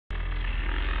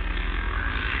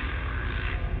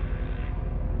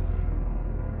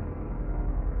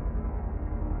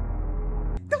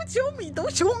show me.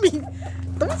 Don't show me.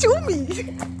 Don't show me.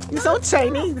 You sound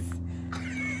Chinese.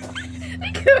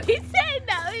 Can we say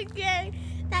that again?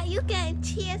 That you can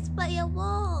cheers for your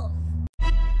wolf.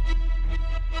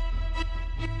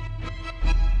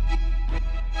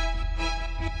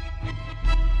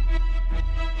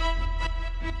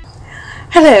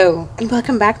 Hello and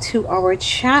welcome back to our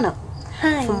channel.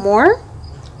 Hi. For more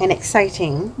and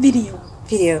exciting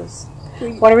videos.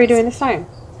 What are we doing this time?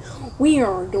 We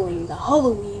are doing the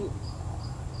Halloween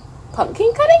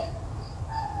pumpkin cutting?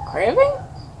 Carving?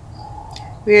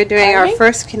 We are doing our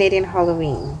first Canadian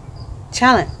Halloween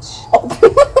challenge. Oh.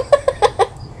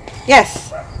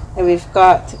 Yes. And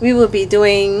we will be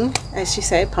doing, as she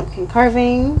said, pumpkin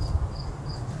carving.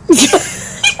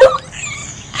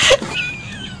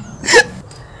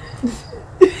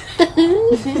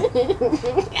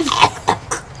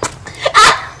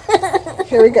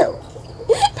 Here we go.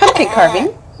 Pumpkin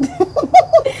carving.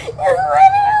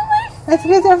 That's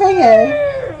good, your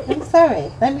finger. I'm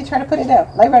sorry. Let me try to put it down.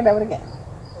 Lay right down again.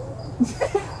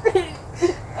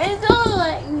 I don't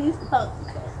like these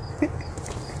pumpkins.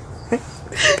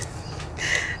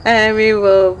 And we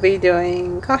will be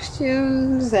doing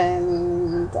costumes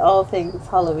and all things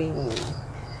Halloween.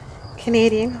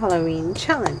 Canadian Halloween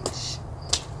challenge.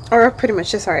 Or pretty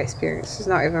much just our experience. It's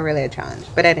not even really a challenge.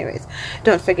 But anyways,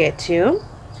 don't forget to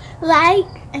like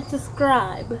and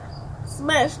subscribe.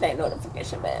 Smash that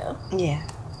notification bell. Yeah.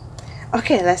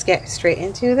 Okay, let's get straight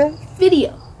into the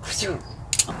Video.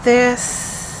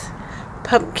 This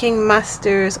Pumpkin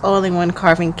Masters all-in-one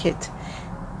carving kit.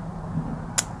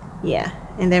 Yeah.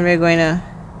 And then we're going to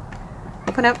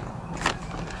open up.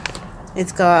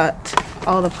 It's got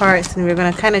all the parts and we're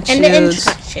going to kind of choose. And the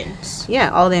instructions. Yeah,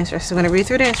 all the instructions. We're going to read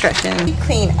through the instructions. We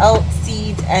clean out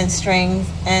seeds and strings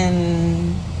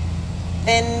and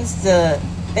thins the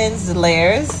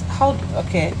layers.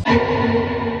 Okay.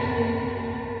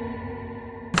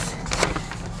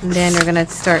 And then we're going to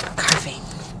start carving.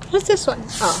 What's this one?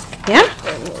 Oh. Yeah?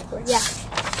 Yeah.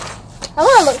 I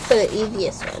want to look for the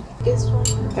easiest one. This one.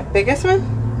 The biggest one?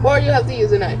 Or you have to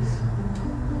use a knife.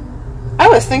 I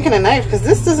was thinking a knife because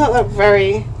this doesn't look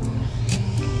very...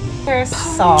 Here's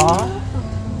saw.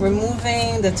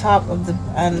 Removing the top of the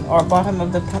or bottom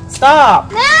of the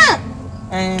stop. No.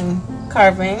 And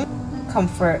carving.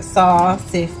 Comfort saw.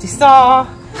 Safety saw.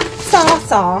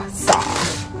 Saw.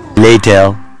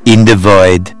 Later, in the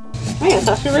void. Man, it's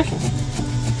actually working.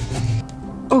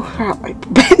 Oh crap! I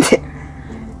bent it.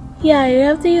 Yeah, you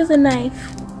have to use a knife.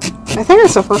 I think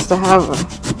it's supposed to have a...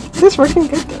 This working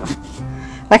good though.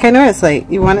 Like I know it's like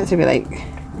you want it to be like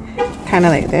kind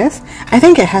of like this. I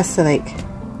think it has to like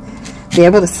be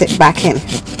able to sit back in.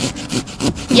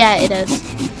 Yeah, it does.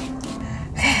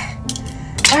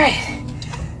 All right.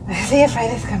 Let's see if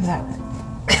this comes out.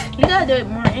 You gotta do it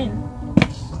more in.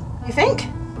 You think?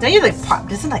 Don't you like pop?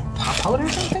 Does it like pop out or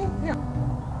something? Yeah.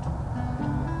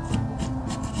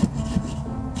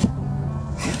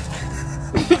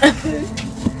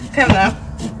 Come now.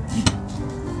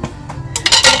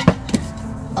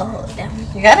 Oh, damn.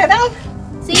 You got it now?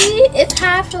 See, it's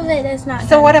half of it. It's not.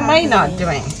 So what am I not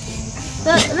doing?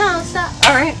 No, stop.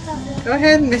 All right. Go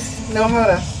ahead, Miss. Know how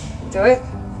to do it.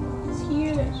 It's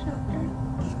here. It's not there.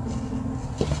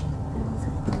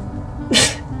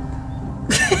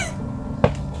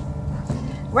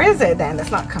 Where is it then?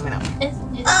 It's not coming up. It's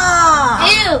Oh,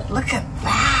 ew. look at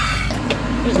that.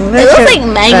 It looks like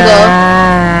mango.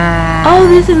 That. Oh,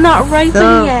 this is not ripe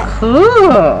So yet.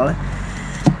 cool.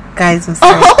 Guys, I'm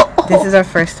sorry. Oh. This is our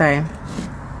first time.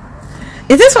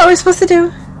 Is this what we're supposed to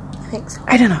do? I think so.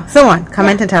 I don't know. Someone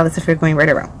comment and tell us if we're going right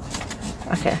or wrong.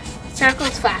 Okay.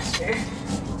 Circle's faster.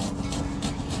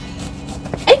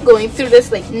 I'm going through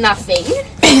this like nothing.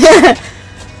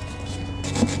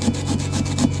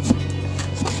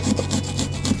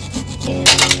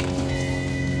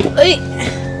 Wait.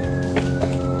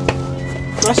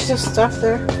 Let's just stuff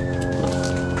there.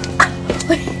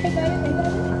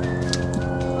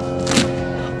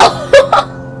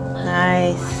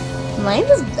 Nice. Mine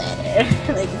is better.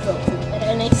 Like it's a little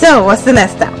better. So, what's the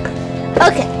next step?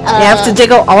 Okay. You have to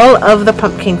jiggle all of the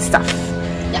pumpkin stuff.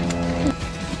 Yeah.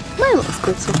 Mine looks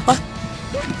good so far.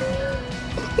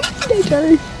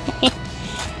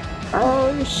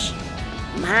 Oh,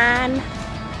 man.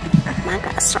 Man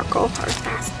got a circle. Hers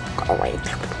got a circle. Wait.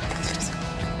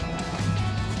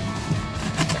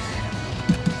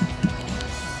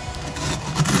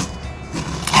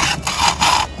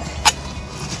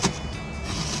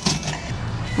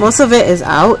 Most of it is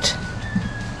out.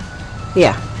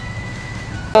 Yeah.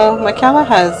 So Michaela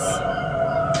has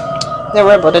the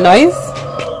worry about the noise.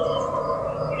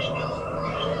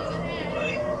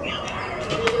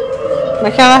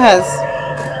 Michaela has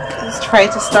tried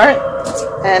to start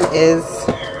and is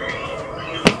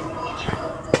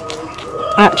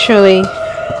actually,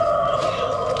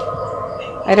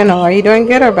 I don't know, are you doing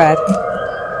good or bad?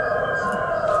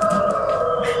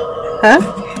 Huh?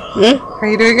 Are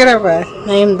you doing good or bad?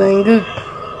 I am doing good.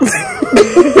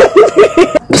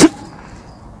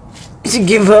 She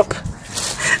give up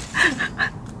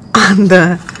on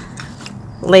the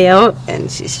layout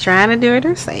and she's trying to do it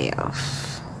herself.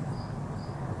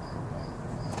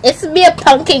 It's be a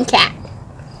pumpkin cat.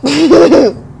 Kitty!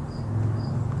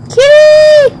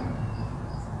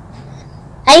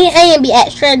 I am be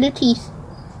extra the teeth.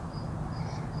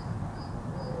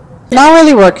 Not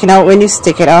really working out when you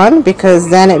stick it on because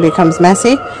then it becomes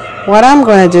messy. What I'm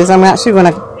going to do is I'm actually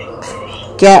going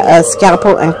to get a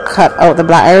scalpel and cut out the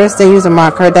black areas, then use a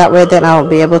marker. That way then I'll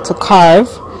be able to carve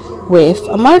with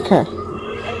a marker.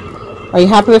 Are you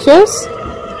happy with yours?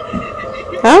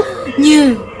 Huh?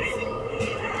 Yeah.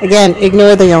 Again,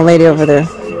 ignore the young lady over there.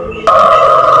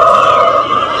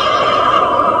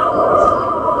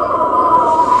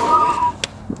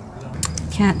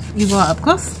 Can't you go up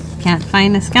close? Can't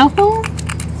find a scalpel?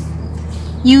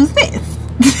 Use this.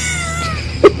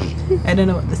 I don't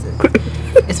know what this is.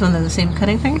 It's one of the same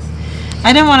cutting things.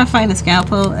 I didn't want to find a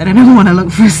scalpel and I didn't want to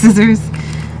look for scissors.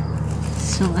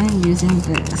 So I'm using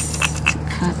this to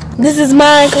cut. This is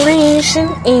my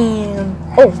creation and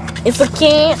it's a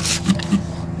cat.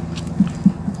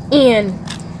 And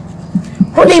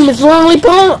her name is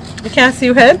Lollipop. You can't see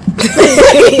your head?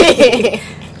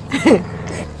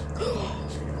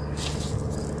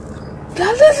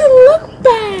 That doesn't look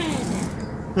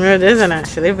bad. No, it isn't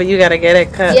actually, but you gotta get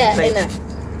it cut. Yeah, like, I know.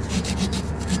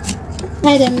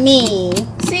 ahead of me.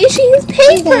 See, she's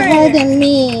paper. She's ahead of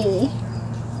me.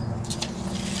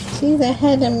 She's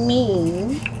ahead of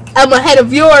me. I'm ahead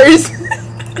of yours.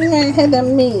 You're ahead of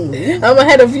me. I'm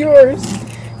ahead of yours.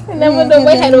 And then when the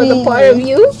way ahead was a part of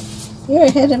you. You're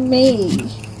ahead of me.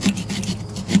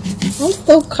 I'm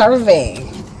still carving.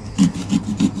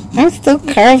 I'm still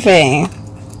carving.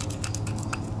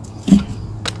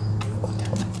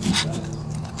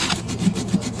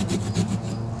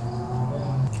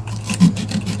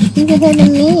 She's ahead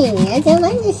of me. I don't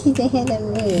like that she's ahead of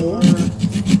me.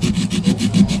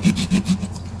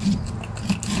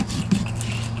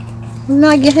 I'm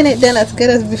not getting it done as good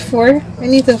as before. I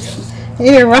need a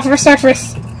rougher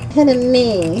surface. Ahead of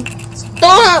me.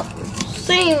 Stop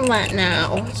saying that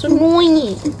now. It's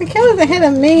annoying. Michaela's ahead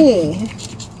of me.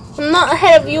 I'm not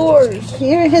ahead of yours.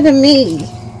 You're ahead of me.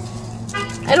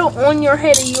 I don't want your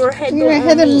head. Your head. You're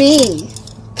ahead of me.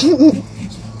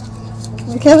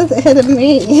 Michaela's ahead of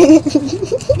me.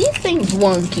 These things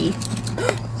wonky.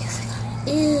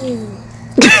 Ew.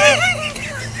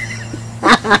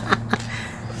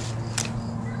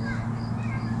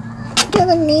 Ahead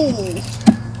of me.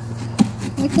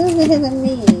 Michaela's ahead of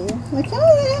me.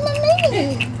 Michaela's ahead of me.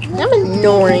 I'm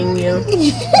ignoring you.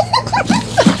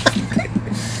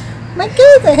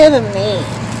 Michaela's ahead of me.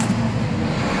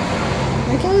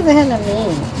 Michaela's ahead of me.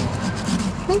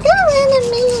 Michaela's ahead of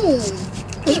me.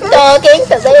 Keep talking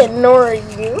because I ignore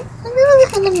you. Michaela's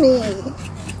ahead of me.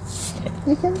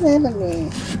 Michaela's ahead of me.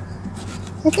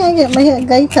 I can't get my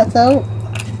guy cut out.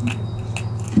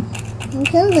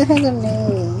 Michaela's ahead of me.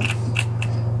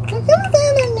 Michaela's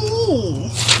ahead of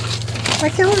me.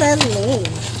 Michaela's ahead of me.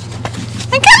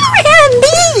 Michaela's ahead of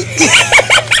me.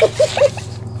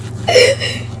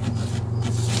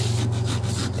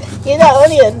 You're not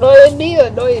only annoying me, you're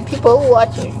annoying people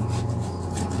watching.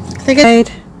 I think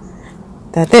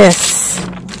that this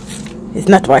is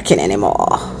not working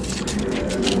anymore.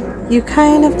 You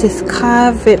kind of just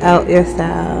carve it out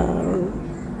yourself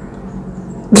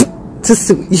to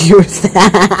suit yourself.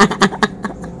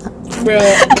 Bro.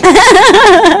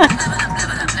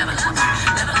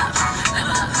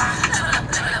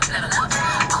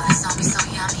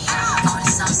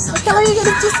 How are you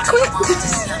gonna just quit?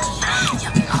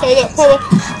 Hold up, hold up.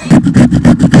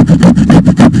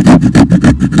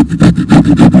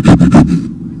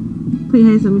 Put your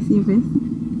hands on me, see your face.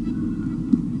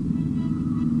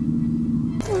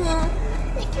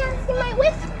 I can't see my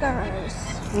whiskers.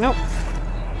 Nope.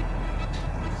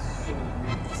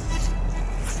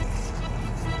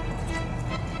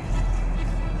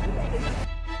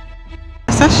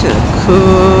 That shit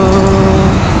cool.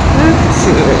 Let's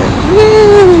do it.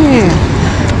 Yay.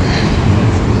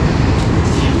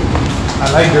 I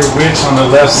like your witch on the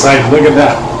left side. Look at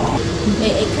that.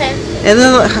 It can. And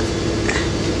then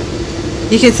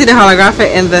you can see the holographic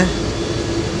in the.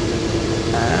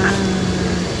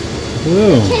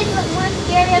 Ooh. Can look more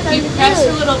scary than You press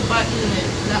the little button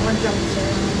that one jumps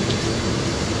around.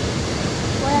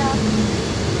 Well,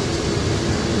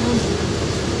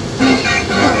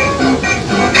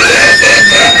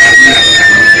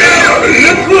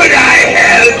 Look what I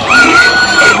have!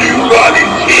 A new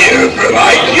volunteer from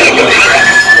Auidio.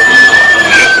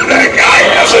 Looks like I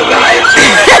have a life.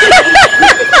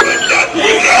 But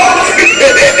nothing wrong.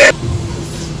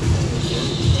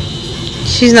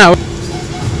 She's not.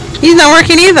 He's not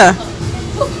working either.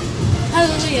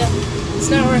 Hallelujah. It's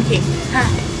not working.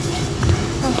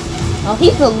 Oh,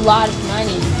 he's a lot of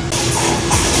money.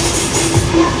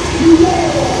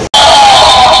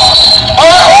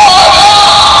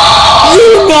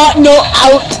 You not know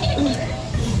out.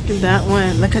 That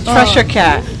one, like a treasure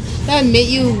cat. That made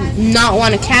you not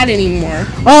want a cat anymore.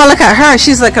 Oh, look at her.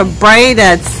 She's like a braid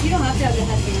that's. You don't have to have the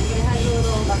headband, but it has a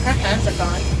little. But her hands are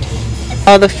gone.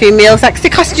 All the female sexy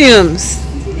costumes.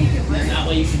 That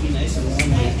way you can be nice and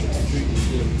warm while you're drinking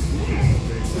too.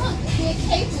 Be a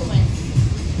cave woman.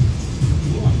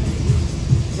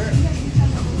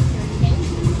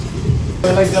 I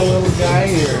like that little guy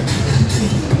here.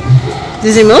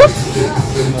 Does he move?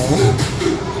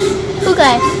 Who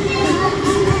guy?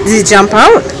 Does he jump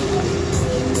out?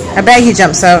 I bet he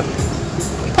jumps out.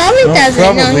 Probably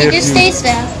doesn't. No, probably he if just you- stays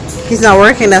there. He's not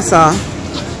working, that's all.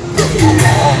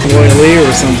 Oily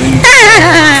or something.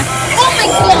 Oh my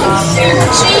gosh!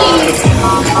 Jeez!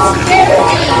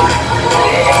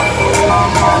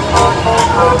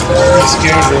 I'm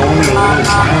scared they're only a little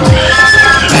clown.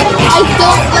 I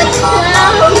don't like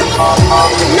clowns.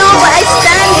 No, but I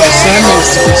stand there. Sam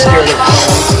used to be scared of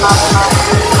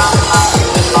clowns.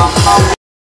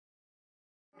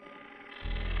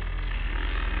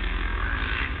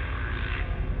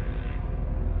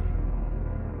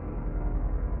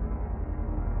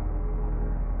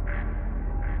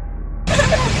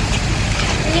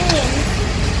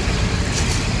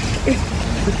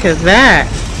 Look at that.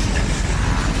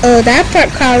 Oh, that part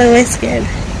collar was good.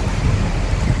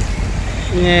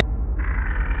 Yeah.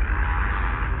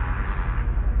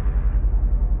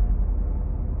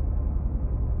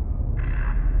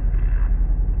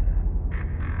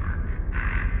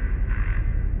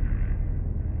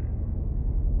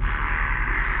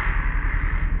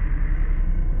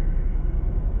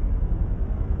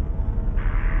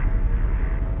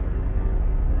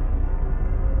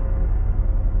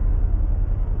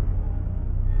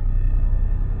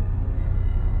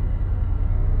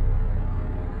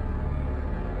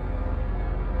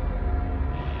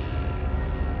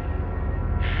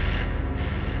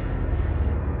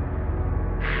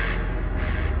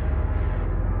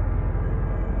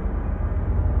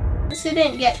 Since we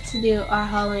didn't get to do our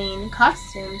Halloween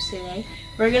costumes today,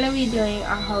 we're gonna be doing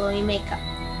our Halloween makeup.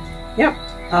 Yep.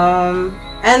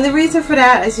 And the reason for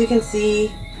that, as you can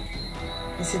see,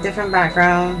 it's a different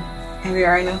background, and we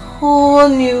are in a whole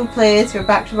new place. We're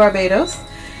back to Barbados,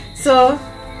 so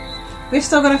we're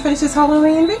still gonna finish this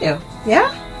Halloween video.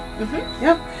 Yeah.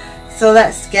 Yep. So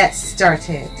let's get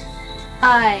started.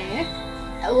 I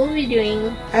will be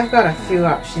doing. I've got a few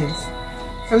options.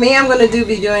 For me, I'm gonna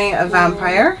be doing a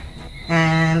vampire,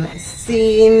 and it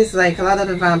seems like a lot of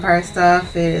the vampire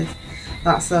stuff is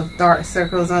lots of dark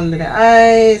circles under the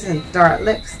eyes and dark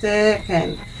lipstick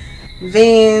and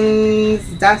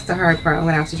veins. That's the hard part. I'm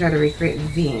gonna have to try to recreate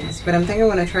veins, but I'm thinking I'm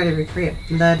gonna try to recreate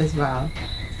blood as well.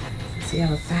 Let's see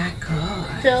how that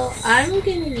goes. So I'm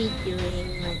gonna be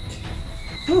doing like.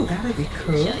 Oh, that would be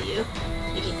cool. Show you.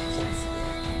 Maybe you can see it.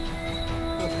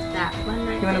 Like that one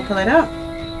right You wanna there. pull it out?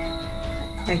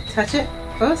 Like touch it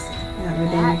first? Yeah, but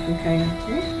then you can kind of.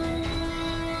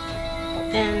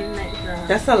 And like the.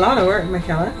 That's a lot of work,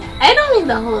 Michaela. I don't need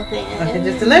the whole thing. Okay,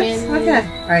 just the lips? Mainly- Okay.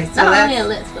 Alright, so Not only the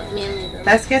let's lips, but mainly the.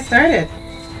 let's get started.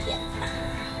 Yeah.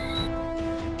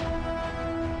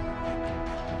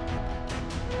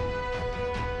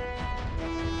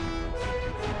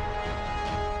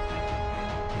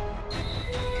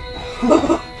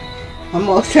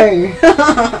 Almost turn.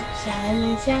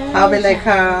 Shine, shine, I'll be like,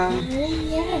 yeah.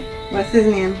 what's his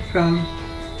name from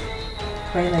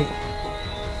Twilight?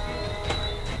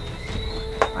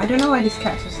 I don't know why these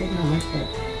cats are sitting on my foot.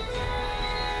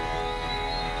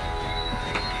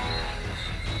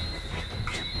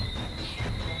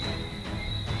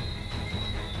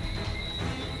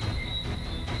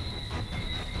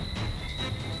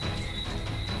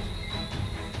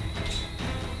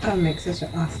 I'll make such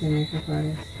an awesome makeup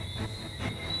artist.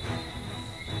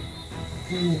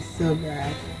 And it's so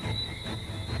bad.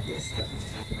 This stuff.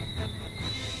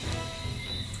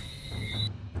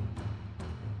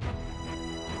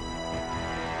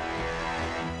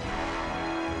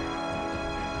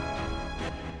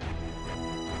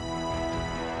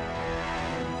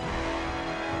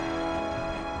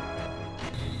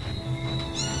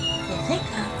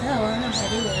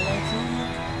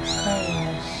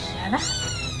 banana.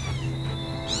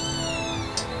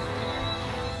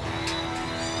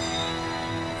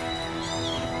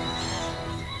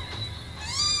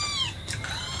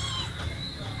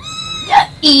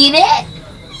 Just eat it.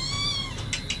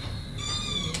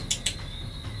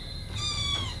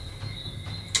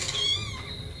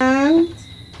 And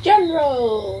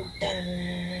General.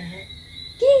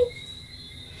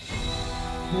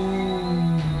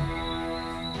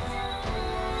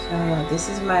 so this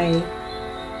is my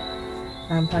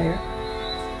vampire.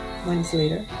 Months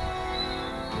later.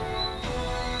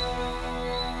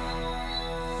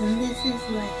 And this is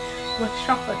my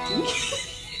chocolatey.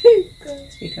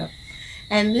 Speak up.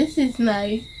 And this is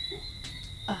my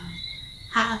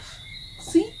half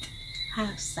sweet,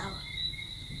 half sour.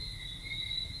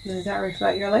 Does that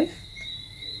reflect your life?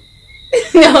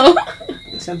 No.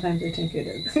 Sometimes I think it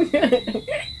is.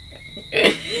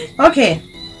 Okay.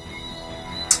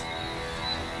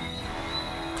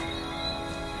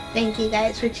 Thank you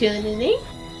guys for tuning in.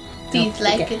 Please Don't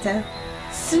like forget it, to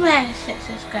smash that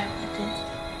subscribe button,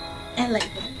 and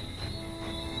like button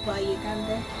while you're down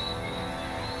there.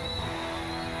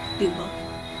 Do both.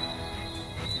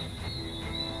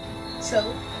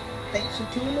 So, thanks for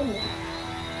tuning in.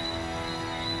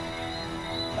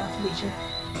 Bye,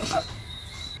 Felicia.